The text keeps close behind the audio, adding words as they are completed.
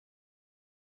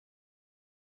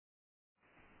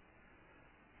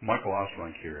Michael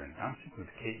Oswald here, and I'm speaking with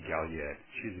Kate Galliette.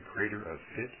 She's the creator of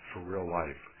Fit for Real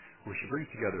Life, where she brings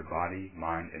together body,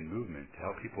 mind, and movement to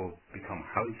help people become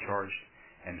highly charged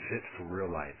and fit for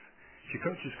real life. She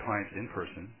coaches clients in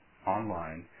person,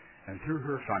 online, and through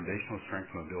her foundational strength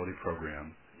mobility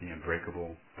program, the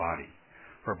Unbreakable Body.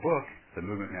 Her book, The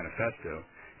Movement Manifesto,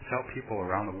 has helped people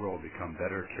around the world become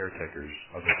better caretakers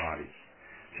of their bodies.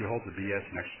 She holds a BS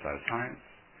in exercise science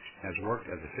and has worked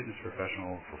as a fitness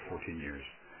professional for 14 years.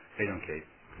 How you doing, Kate?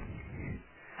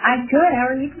 I'm good. How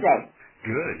are you today?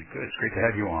 Good. It's great to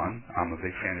have you on. I'm a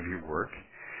big fan of your work.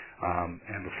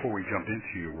 And before we jump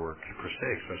into your work per se,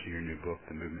 especially your new book,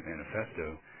 The Movement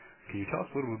Manifesto, can you tell us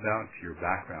a little bit about your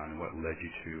background and what led you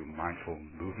to mindful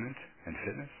movement and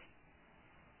fitness?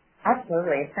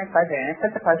 Absolutely. It's my pleasure. And it's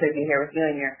such a pleasure to be here with you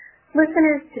and your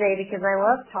listeners today because I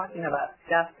love talking about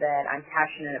stuff that I'm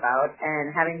passionate about,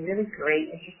 and having really great,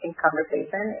 interesting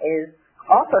conversation is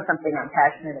also something I'm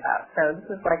passionate about. So this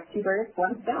is like two birds,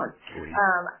 one stone.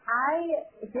 I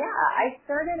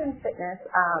started in fitness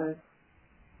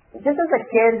just as a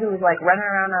kid who was like running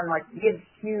around on like we had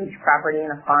huge property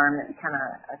and a farm that kind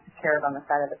of took care of on the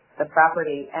side of the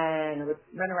property, and would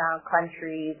run around, climb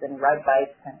trees, and ride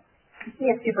bikes, and be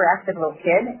a super active little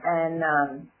kid.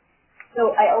 And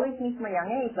so I always knew from a young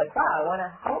age, like, wow, I want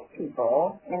to help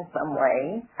people in some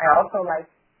way. I also like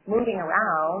moving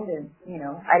around, and, you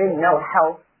know, I didn't know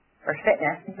health or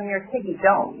fitness. Because when you're a kid, you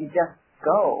don't. You just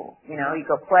go, you know, you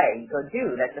go play, you go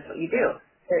do. That's just what you do.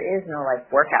 There is no, like,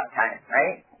 workout time,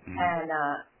 right? Mm-hmm. And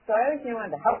so I always knew I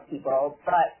wanted to help people,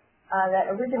 but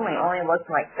that originally only looked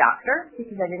like doctor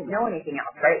because I didn't know anything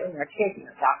else, right? When you're a kid, you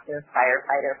know, doctor,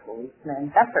 firefighter,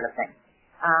 policeman, that sort of thing.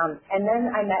 And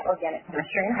then I met organic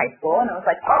chemistry in high school, and I was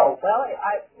like, oh, well,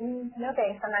 no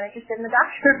thanks, I'm not interested in the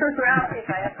doctor route if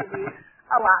I have to do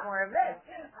a lot more of this.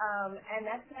 And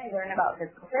that's when I learned about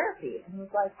physical therapy. And I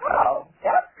was like, oh,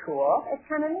 that's cool. It's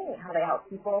kind of neat how they help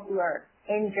people who are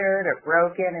injured or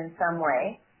broken in some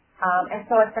way. And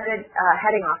so I started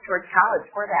heading off towards college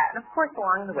for that. And, of course,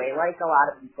 along the way, like a lot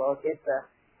of people, did the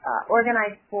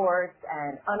organized sports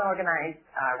and unorganized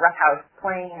roughhouse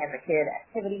playing as a kid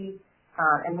activities.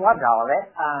 And loved all of it,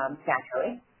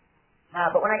 naturally.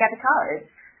 But when I got to college,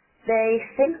 they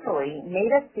thankfully made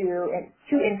us do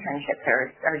 2 internships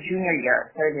our junior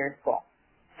year, third year of school.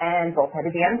 And both had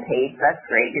to be unpaid, so that's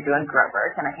great. You're doing grunt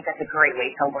work, and I think that's a great way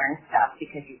to learn stuff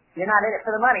because you're not in it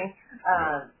for the money.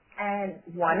 And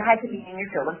one had to be in your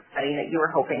field of study that you were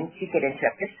hoping to get into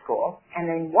after school, and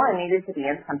then one needed to be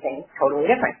in something totally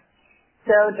different.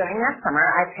 So during that summer,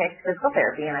 I picked physical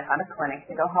therapy, and I found a clinic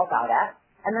to go help out at.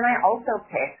 And then I also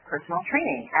picked personal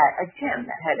training at a gym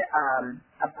that had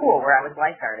a pool where I was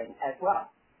lifeguarding as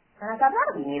well. And I thought that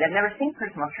would be neat. I've never seen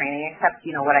personal training except,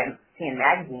 you know, what I see in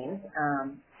magazines.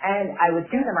 And I would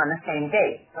do them on the same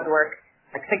day. I would work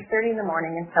like 6:30 in the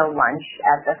morning until lunch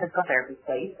at the physical therapy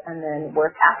place, and then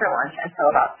work after lunch until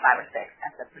about 5 or 6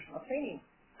 at the personal training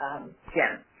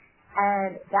gym.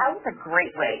 And that was a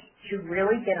great way to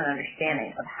really get an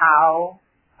understanding of how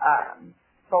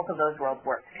both of those worlds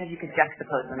work, because you could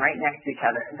juxtapose them right next to each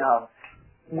other and go,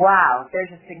 wow,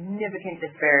 there's a significant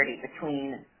disparity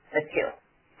between the two.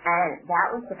 And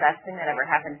that was the best thing that ever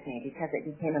happened to me because it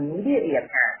became immediately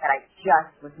apparent that I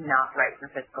just was not right for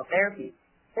physical therapy.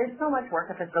 There's so much work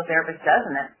a physical therapist does,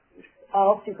 and that's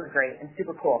all super great and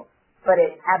super cool, but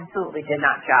it absolutely did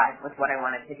not jive with what I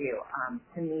wanted to do.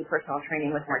 To me, personal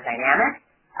training was more dynamic.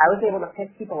 I was able to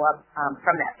pick people up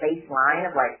from that baseline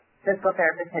of like, physical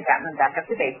therapists had gotten them back up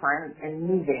to baseline and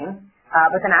moving,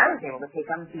 but then I was able to take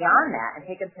them beyond that and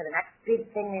take them to the next big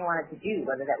thing they wanted to do,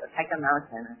 whether that was hike a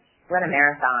mountain, or run a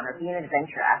marathon, or be an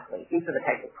adventure athlete. These were the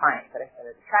types of clients that I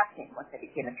started attracting once I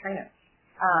became a trainer.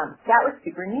 That was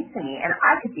super neat to me, and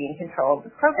I could be in control of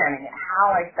the programming and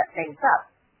how I set things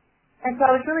up. And so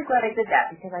I was really glad I did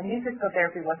that because I knew physical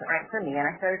therapy wasn't right for me, and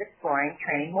I started exploring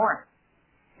training more.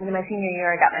 In my senior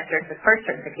year, I got my first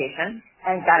certification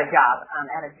and got a job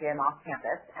at a gym off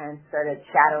campus and started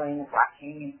shadowing and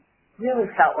watching, and really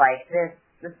felt like this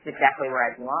is exactly where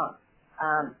I belong.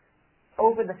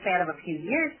 Over the span of a few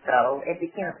years, though, it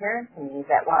became apparent to me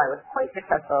that while I was quite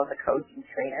successful as a coach and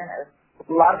trainer, I was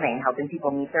loving helping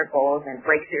people meet their goals and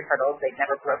break through hurdles they'd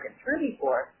never broken through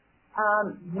before,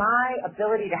 my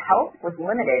ability to help was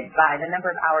limited by the number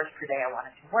of hours per day I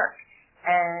wanted to work.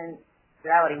 And the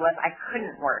reality was I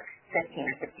couldn't work 15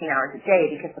 or 16 hours a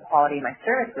day because the quality of my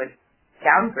service would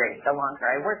downgrade the longer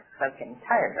I worked because I was getting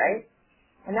tired, right?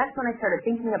 And that's when I started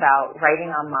thinking about writing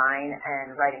online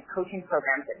and writing coaching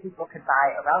programs that people could buy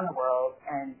around the world,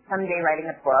 and someday writing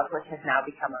a book, which has now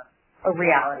become a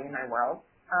reality in my world.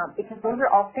 because those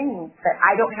are all things that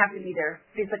I don't have to be there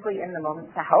physically in the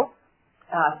moment to help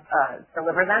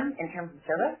deliver them in terms of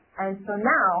service. And so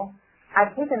now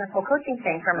I've taken this whole coaching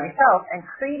thing for myself and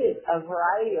created a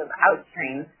variety of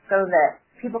outstreams so that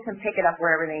people can pick it up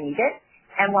wherever they need it.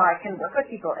 And while I can work with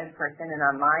people in person and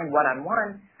online,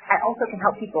 one-on-one, I also can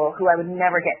help people who I would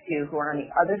never get to, who are on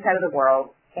the other side of the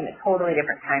world in a totally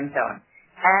different time zone.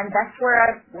 And that's where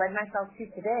I've led myself to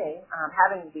today,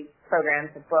 having these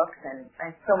programs of books and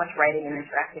so much writing and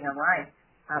interacting online.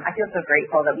 I feel so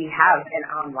grateful that we have an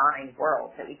online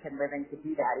world that we can live in to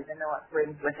do that, even though it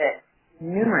brings with it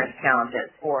numerous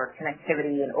challenges for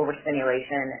connectivity and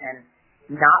overstimulation and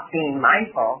not being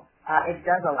mindful. It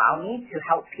does allow me to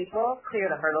help people clear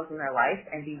the hurdles in their life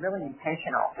and be really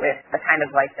intentional with the kind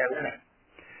of life they're living.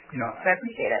 You know, so I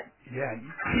appreciate it. Yeah,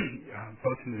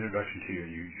 both in the introduction to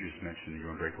you just mentioned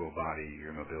your Unbreakable Body,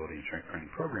 your mobility and strength training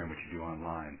program, which you do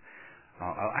online.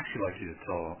 I'll actually like you to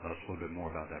tell us a little bit more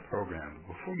about that program.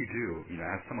 But before you do,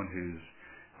 as someone who's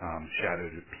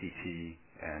shadowed a PT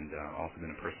and also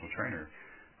been a personal trainer,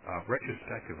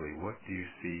 retrospectively, what do you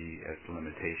see as the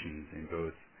limitations in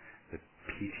both the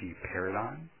PT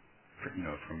paradigm,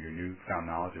 from your newfound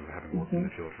knowledge of having worked in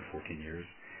the field for 14 years,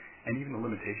 and even the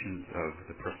limitations of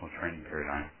the personal training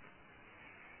paradigm?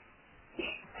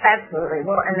 Absolutely.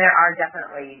 Well, and there are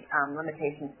definitely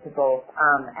limitations to both.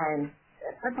 And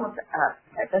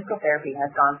physical therapy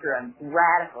has gone through a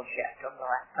radical shift over the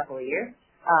last couple of years.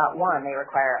 One, they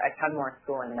require a ton more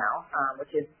schooling now,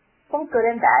 which is both good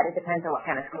and bad. It depends on what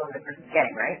kind of schooling the person's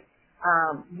getting, right?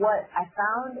 What I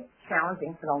found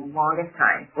challenging for the longest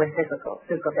time with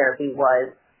physical therapy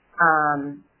was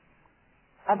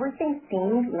everything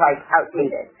seemed like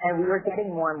outdated, and we were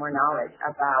getting more and more knowledge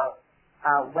about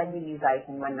when to use ice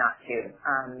and when not to,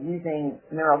 using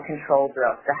neural control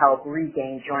drills to help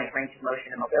regain joint range of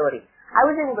motion and mobility. I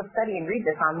was able to study and read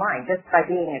this online just by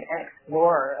being an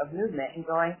explorer of movement and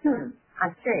going,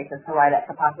 I'm curious as to why that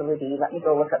could possibly be. Let me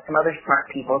go look up some other smart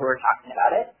people who are talking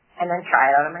about it and then try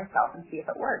it out on myself and see if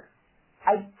it works.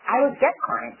 I would get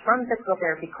clients from physical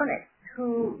therapy clinics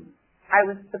who I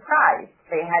was surprised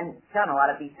they hadn't done a lot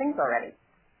of these things already.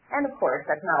 And of course,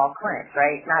 that's not all clinics,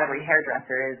 right? Not every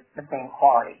hairdresser is the same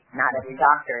quality. Not every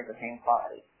doctor is the same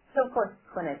quality. So of course,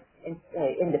 clinics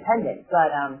independent,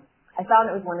 but I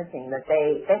found it was limiting that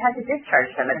they had to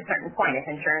discharge them at a certain point if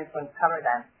insurance wouldn't cover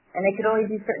them. And they could only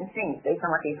do certain things based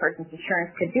on what the person's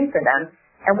insurance could do for them.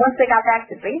 And once they got back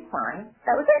to baseline,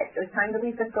 that was it. It was time to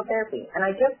leave physical therapy. And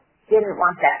I just didn't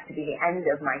want that to be the end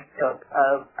of my scope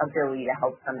of ability to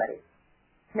help somebody.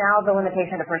 Now, the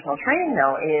limitation of personal training,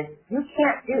 though, is you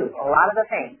can't do a lot of the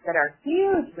things that are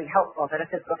hugely helpful that a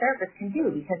physical therapist can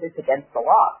do because it's against the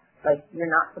law. Like,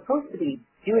 you're not supposed to be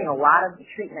doing a lot of the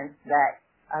treatments that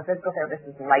a physical therapist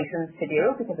is licensed to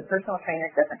do because a personal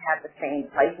trainer doesn't have the same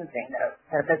licensing that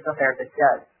a physical therapist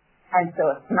does. And so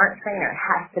a smart trainer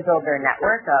has to build their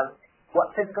network of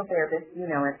what physical therapists you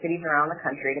know in cities around the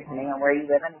country, depending on where you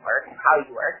live and work and how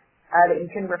you work, that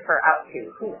you can refer out to.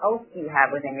 Who else do you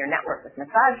have within your network with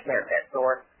massage therapists,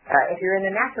 or if you're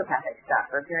into naturopathic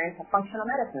stuff, or if you're into functional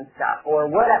medicine stuff,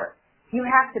 or whatever. You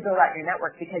have to build out your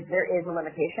network because there is a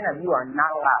limitation of you are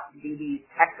not allowed to do these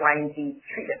X, Y, and Z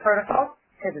treatment protocols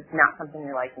because it's not something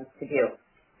you're licensed to do.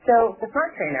 So the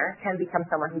smart trainer can become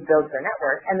someone who builds their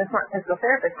network, and the smart physical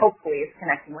therapist hopefully is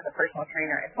connecting with a personal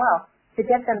trainer as well to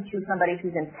get them to somebody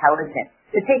who's intelligent,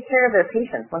 to take care of their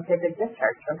patients once they've been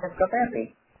discharged from physical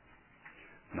therapy.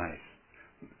 Nice.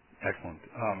 Excellent.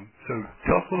 So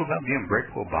tell us a little about the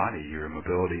Unbreakable Body, your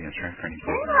mobility and strength training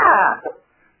program. Yeah.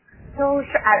 So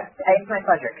it's my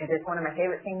pleasure because it's one of my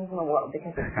favorite things in the world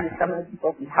because it's to some of the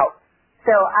people who help.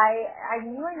 So I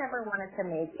knew I never wanted to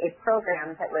make a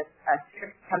program that was a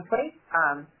strict template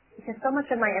because so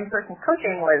much of my in-person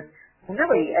coaching was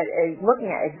really looking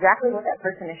at exactly what that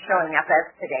person is showing up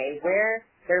as today, where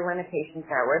their limitations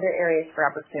are, where their areas for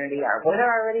opportunity are, what they're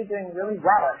already doing really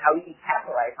well, and how we can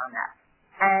capitalize on that.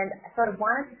 And I sort of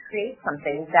wanted to create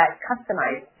something that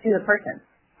customized to the person,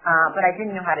 but I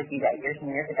didn't know how to do that years and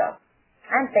years ago.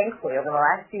 And thankfully, over the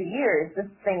last few years, this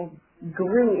thing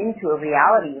grew into a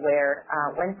reality where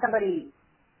when somebody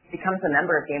becomes a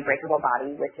member of the Unbreakable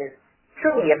Body, which is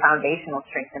truly a foundational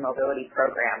strength and mobility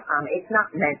program, it's not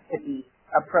meant to be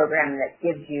a program that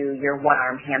gives you your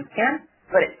one-arm handstand,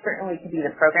 but it certainly could be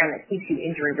the program that keeps you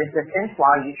injury resistant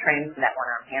while you train for that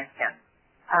one-arm handstand.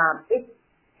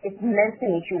 It's meant to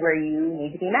meet you where you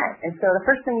need to be met. And so the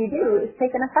first thing you do is take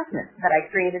an assessment that I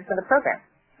created for the program.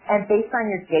 And based on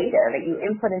your data that you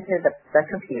input into the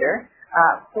computer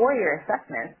for your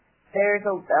assessment, there's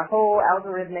a whole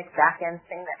algorithmic back-end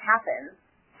thing that happens,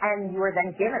 and you are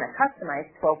then given a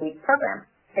customized 12-week program.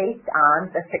 based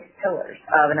on the 6 pillars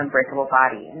of an unbreakable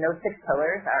body. And those 6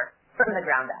 pillars are from the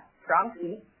ground up: strong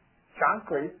feet, strong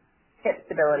glutes, hip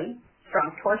stability,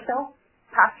 strong torso,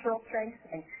 postural strength,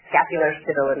 and scapular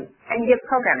stability. And you get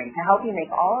programming to help you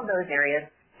make all of those areas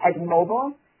as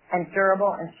mobile and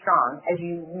durable and strong as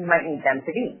you might need them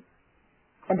to be.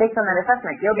 And based on that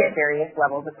assessment, you'll get various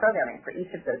levels of programming for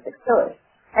each of those 6 pillars,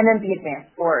 and then be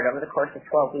advanced forward over the course of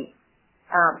 12 weeks.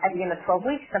 At the end of 12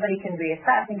 weeks, somebody can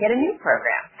reassess and get a new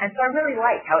program. And so I really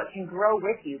like how it can grow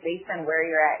with you based on where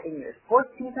you're at in your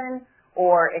sports season,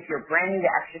 or if you're brand new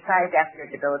to exercise after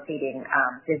a debilitating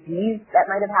disease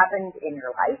that might have happened in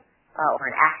your life, or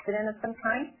an accident of some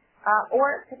kind,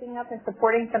 or picking up and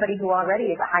supporting somebody who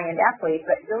already is a high-end athlete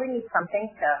but really needs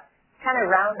something to kind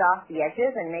of round off the edges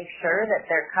and make sure that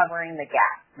they're covering the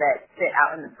gaps that sit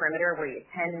out in the perimeter where you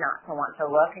tend not to want to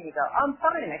look, and you go, oh, I'm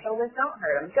fine, my shoulders don't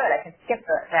hurt, I'm good, I can skip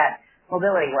that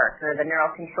mobility work or the neural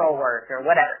control work or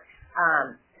whatever.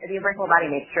 The Unbreakable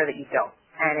Body makes sure that you don't,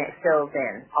 and it fills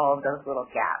in all of those little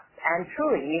gaps. And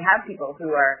truly, we have people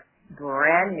who are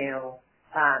brand new,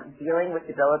 dealing with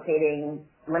debilitating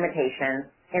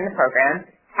limitations in the program,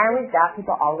 and we've got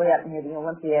people all the way up near the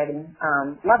Olympian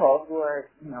level who are,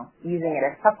 using it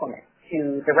as supplement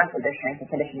to the rest of their strength and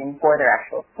conditioning for their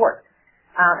actual sport.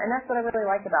 And that's what I really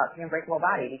like about the Unbreakable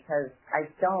Body, because I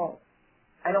don't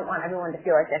want everyone to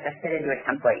feel like they have to fit into a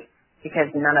template, because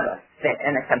none of us fit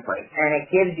in a template. And it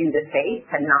gives you the space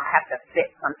to not have to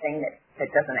fit something that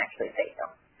doesn't actually fit you.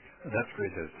 That's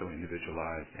great that it's so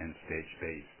individualized and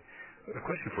stage-based. A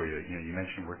question for you. You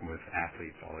mentioned working with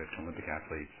athletes, all the way up to Olympic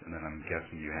athletes, and then I'm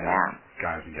guessing you had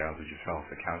guys and gals as you fell off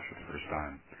the couch for the first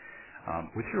time.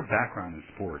 With your background in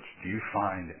sports, do you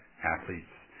find athletes,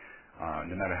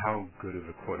 no matter how good of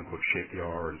a quote-unquote shape they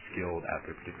are and skilled at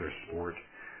their particular sport,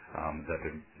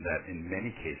 that in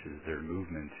many cases their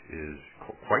movement is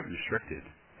quite restricted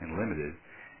and limited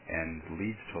and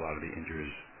leads to a lot of the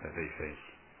injuries that they face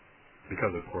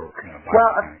because of poor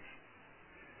biomechanics?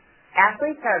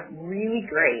 Athletes are really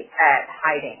great at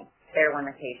hiding their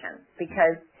limitations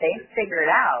because they've figured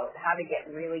out how to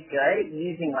get really good at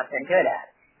using what they're good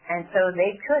at. And so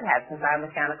they could have some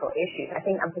biomechanical issues. I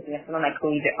think I'm thinking of some of my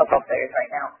collegiate football players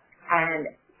right now.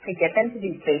 And to get them to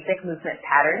do basic movement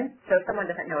patterns, so if someone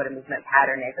doesn't know what a movement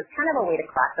pattern is, it's kind of a way to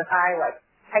classify like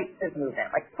types of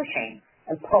movement, like pushing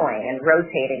and pulling and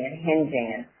rotating and hinging,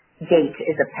 and gait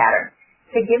is a pattern.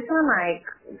 To give some of my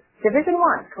Division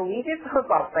I collegiate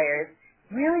football players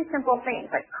really simple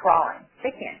things like crawling. They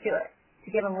can't do it.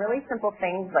 To give them really simple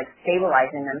things like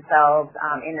stabilizing themselves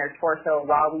in their torso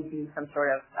while we do some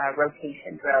sort of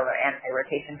rotation drill or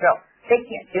anti-rotation drill. They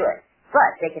can't do it.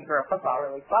 But they can throw a football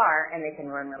really far, and they can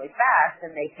run really fast,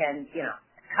 and they can,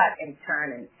 cut and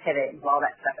turn and pivot and all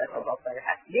that stuff that a football player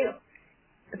has to do.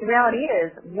 But the reality is,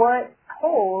 what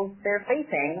holes they're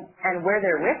facing and where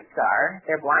their risks are,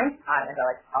 their blind spot, as I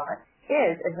like to call it,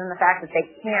 is in the fact that they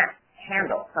can't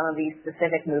handle some of these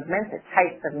specific movements or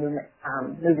types of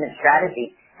movement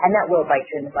strategy, and that will bite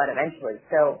you in the butt eventually.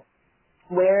 So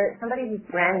where somebody who's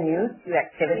brand new to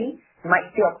activity might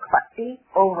feel klutzy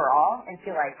overall and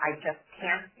feel like, I just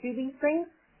can't do these things,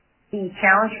 the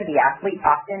challenge for the athlete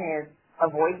often is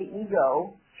avoid the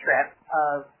ego trip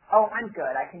of, oh, I'm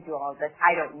good, I can do all of this,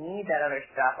 I don't need that other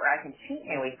stuff, or I can cheat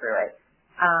my way through it.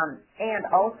 And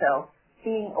also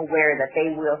being aware that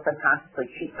they will subconsciously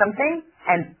cheat something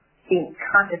and being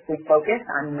consciously focused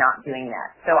on not doing that.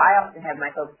 So I often have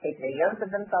my folks take videos of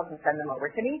themselves and send them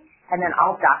over to me, and then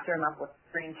I'll doctor them up with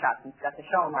screenshots and stuff to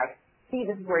show them, like, see,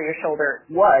 this is where your shoulder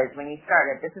was when you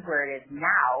started, this is where it is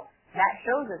now. That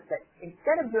shows us that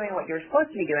instead of doing what you're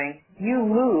supposed to be doing, you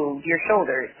moved your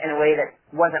shoulders in a way that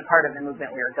wasn't part of the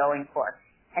movement we were going for.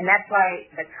 And that's why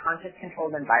the conscious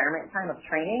controlled environment time of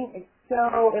training is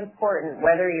so important,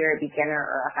 whether you're a beginner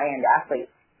or a high-end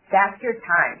athlete. That's your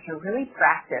time to really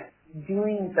practice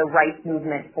doing the right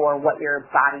movement for what your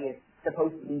body is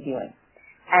supposed to be doing.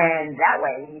 And that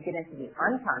way, when you get into the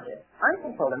unconscious,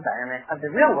 uncontrolled environment of the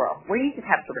real world, where you just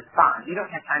have to respond, you don't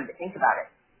have time to think about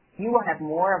it, you will have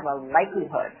more of a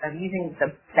likelihood of using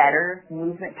the better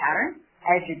movement pattern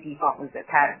as your default movement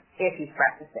pattern if you've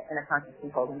practiced it in a conscious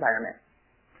controlled environment.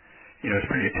 It's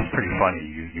pretty funny.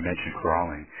 You mentioned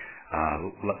crawling.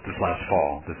 This last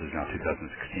fall, this is now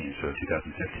 2016, so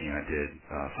 2015, I did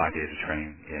 5 days of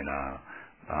training in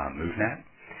MoveNet.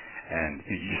 And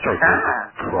you start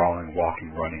with crawling, walking,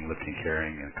 running, lifting,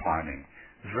 carrying, and climbing.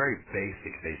 Very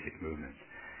basic movements.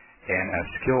 And as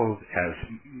skilled as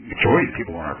majority of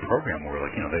people in our program were,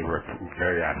 they were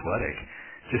very athletic,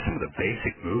 just some of the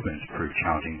basic movements proved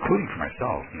challenging, including for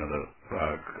myself,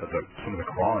 some of the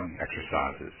crawling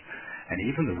exercises And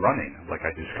even the running, like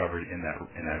I discovered in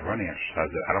that running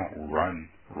exercise, that I don't run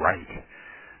right.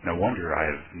 No wonder I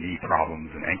have knee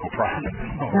problems and ankle problems and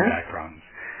lower back problems.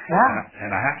 Yeah.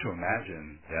 And I have to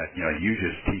imagine that, you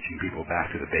just teaching people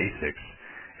back to the basics,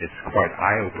 it's quite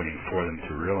eye-opening for them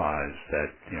to realize that,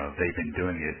 they've been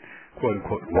doing it,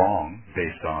 quote-unquote, wrong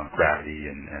based on gravity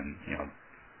and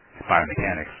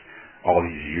biomechanics all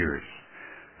these years.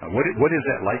 What is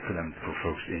that like for them, for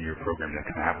folks in your program that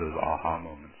can have those aha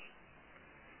moments?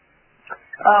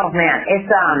 Oh man,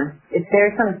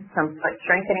 there's some foot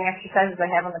strengthening exercises I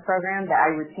have on the program that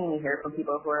I routinely hear from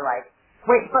people who are like,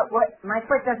 wait, but what? My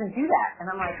foot doesn't do that, and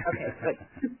I'm like, okay, but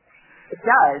it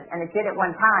does, and it did at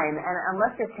one time, and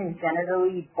unless you're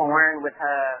congenitally born with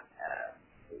a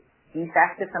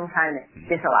defect of some kind that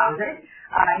disallows it,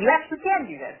 you actually can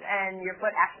do this, and your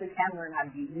foot actually can learn how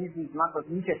to use these muscles.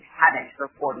 You just haven't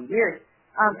for 40 years.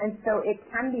 And so it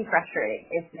can be frustrating.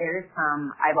 If there's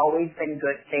I've always been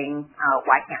good things,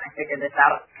 why can't I figure this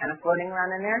out, kind of floating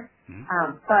around in there.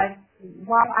 Mm-hmm. But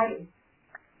while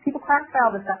people classify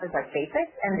all this stuff as like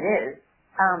basics, and it is,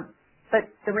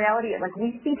 but the reality is, like,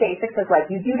 we see basics as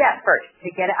like, you do that first to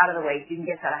get it out of the way so you can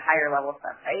get to the higher level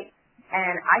stuff, right?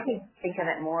 And I think of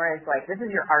it more as like, this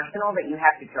is your arsenal that you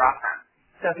have to draw from.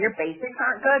 So if your basics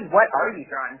aren't good, what are you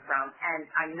drawing from? And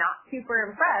I'm not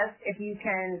super impressed if you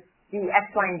can do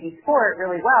X, Y, and Z sport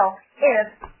really well if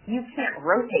you can't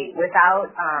rotate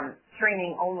without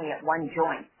training only at one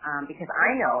joint. Because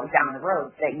I know down the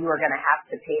road that you are going to have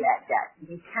to pay that debt.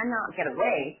 You cannot get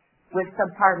away with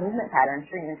subpar movement patterns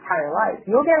for your entire life.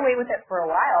 You'll get away with it for a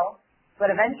while,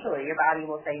 but eventually your body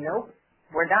will say, nope,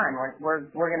 we're done. We're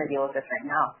going to deal with this right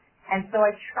now. And so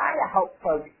I try to help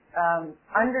folks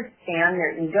understand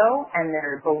their ego and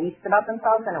their beliefs about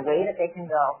themselves in a way that they can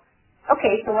go,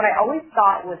 okay, so what I always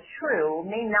thought was true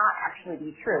may not actually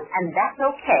be true, and that's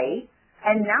okay,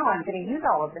 and now I'm going to use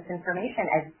all of this information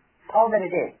as all that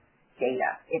it is, data.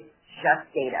 It's just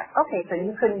data. Okay, so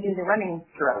you couldn't do the running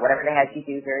drill, whatever they had you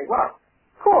do very well.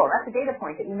 Cool, that's a data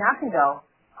point that you now can go,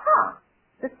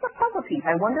 this is a puzzle piece.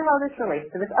 I wonder how this relates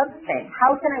to this other thing.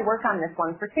 How can I work on this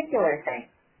one particular thing?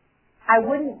 I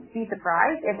wouldn't be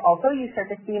surprised if also you start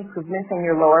to see improvements in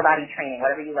your lower body training,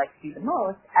 whatever you like to do the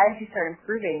most, as you start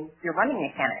improving your running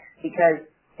mechanics, because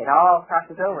it all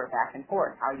crosses over back and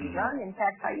forth. How you run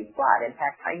impacts how you squat,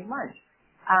 impacts how you lunge.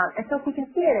 And so if we can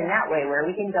see it in that way, where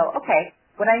we can go, okay,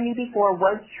 what I knew before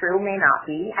was true, may not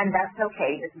be, and that's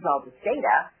okay, this is all just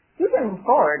data, you can move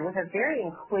forward with a very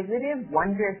inquisitive,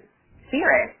 wondrous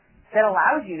spirit that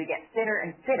allows you to get fitter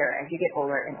and fitter as you get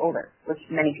older and older, which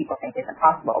many people think isn't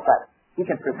possible, but you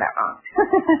can prove that wrong.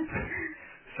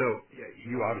 So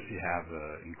you obviously have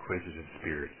an inquisitive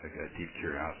spirit, like a deep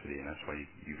curiosity, and that's why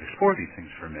you've explored these things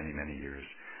for many, many years.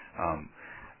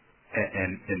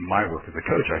 And in my work as a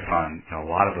coach, I find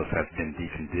a lot of us have been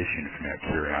deconditioned from that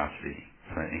curiosity,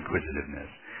 from that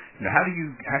inquisitiveness. How do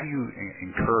you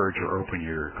encourage or open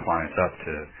your clients up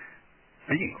to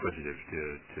be inquisitive,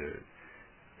 to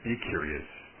be curious,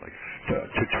 like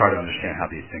to try to understand how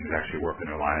these things actually work in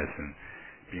their lives and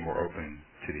be more open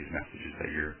to these messages that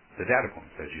the data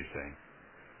points, as you say?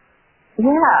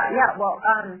 Yeah. Well,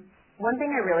 one thing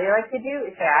I really like to do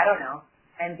is say, I don't know,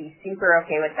 and be super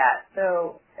okay with that.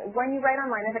 So when you write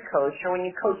online as a coach, or when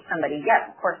you coach somebody,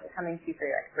 yes, of course, they're coming to you for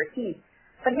your expertise.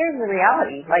 But here's the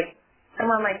reality. Like,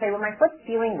 someone might say, well, my foot's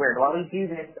feeling weird while we do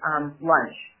this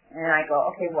lunge. And I go,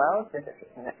 okay, well, is it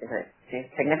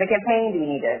significant pain? Do you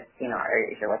need to, are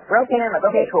you sure what's broken? I'm like,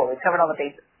 okay, cool, we've covered all the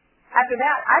bases. After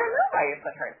that, I don't know why your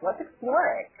foot hurts. Let's explore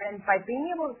it. And by being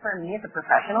able, for me as a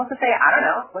professional, to say, I don't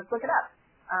know, let's look it up.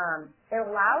 It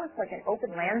allows like an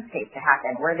open landscape to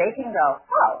happen where they can go,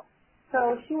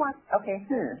 so she wants,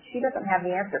 she doesn't have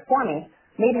the answer for me.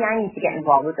 Maybe I need to get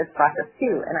involved with this process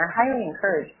too. And I highly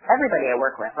encourage everybody I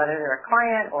work with, whether they're a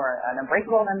client or an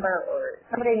Unbreakable member or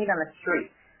somebody I meet on the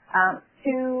street,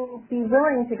 to be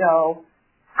willing to go,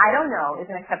 I don't know,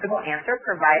 is an acceptable answer,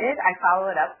 provided I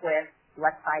follow it up with,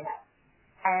 let's try that.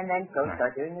 And then go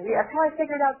start doing the That's how I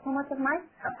figured out so much of my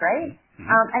stuff, right? Mm-hmm.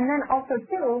 And then also,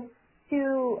 too,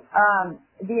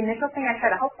 the initial thing I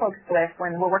try to help folks with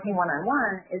when we're working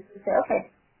one-on-one is to say, okay,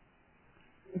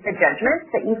 the judgments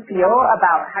that you feel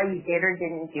about how you did or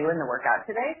didn't do in the workout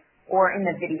today, or in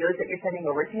the videos that you're sending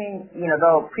over to me,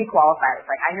 they'll pre-qualify. It's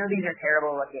like, I know these are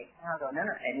terrible looking. And I'll go, no,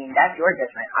 I mean, that's your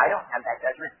judgment. I don't have that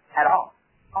judgment at all.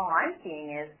 All I'm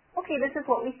seeing is, okay, this is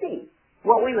what we see.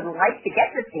 What we would like to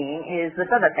get to seeing is this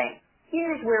other thing.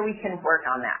 Here's where we can work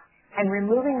on that. And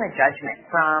removing the judgment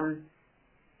from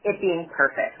it being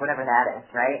perfect, whatever that is,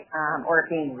 right? Or it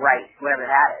being right, whatever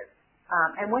that is.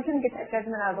 And once you can get that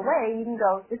judgment out of the way, you can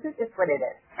go, this is just what it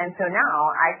is. And so now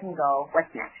I can go,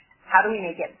 what's next? How do we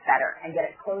make it better and get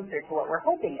it closer to what we're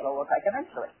hoping it'll look like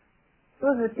eventually?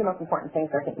 Those are the two most important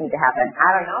things I think need to happen. I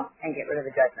don't know, and get rid of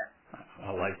the judgment.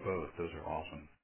 I like both. Those are awesome.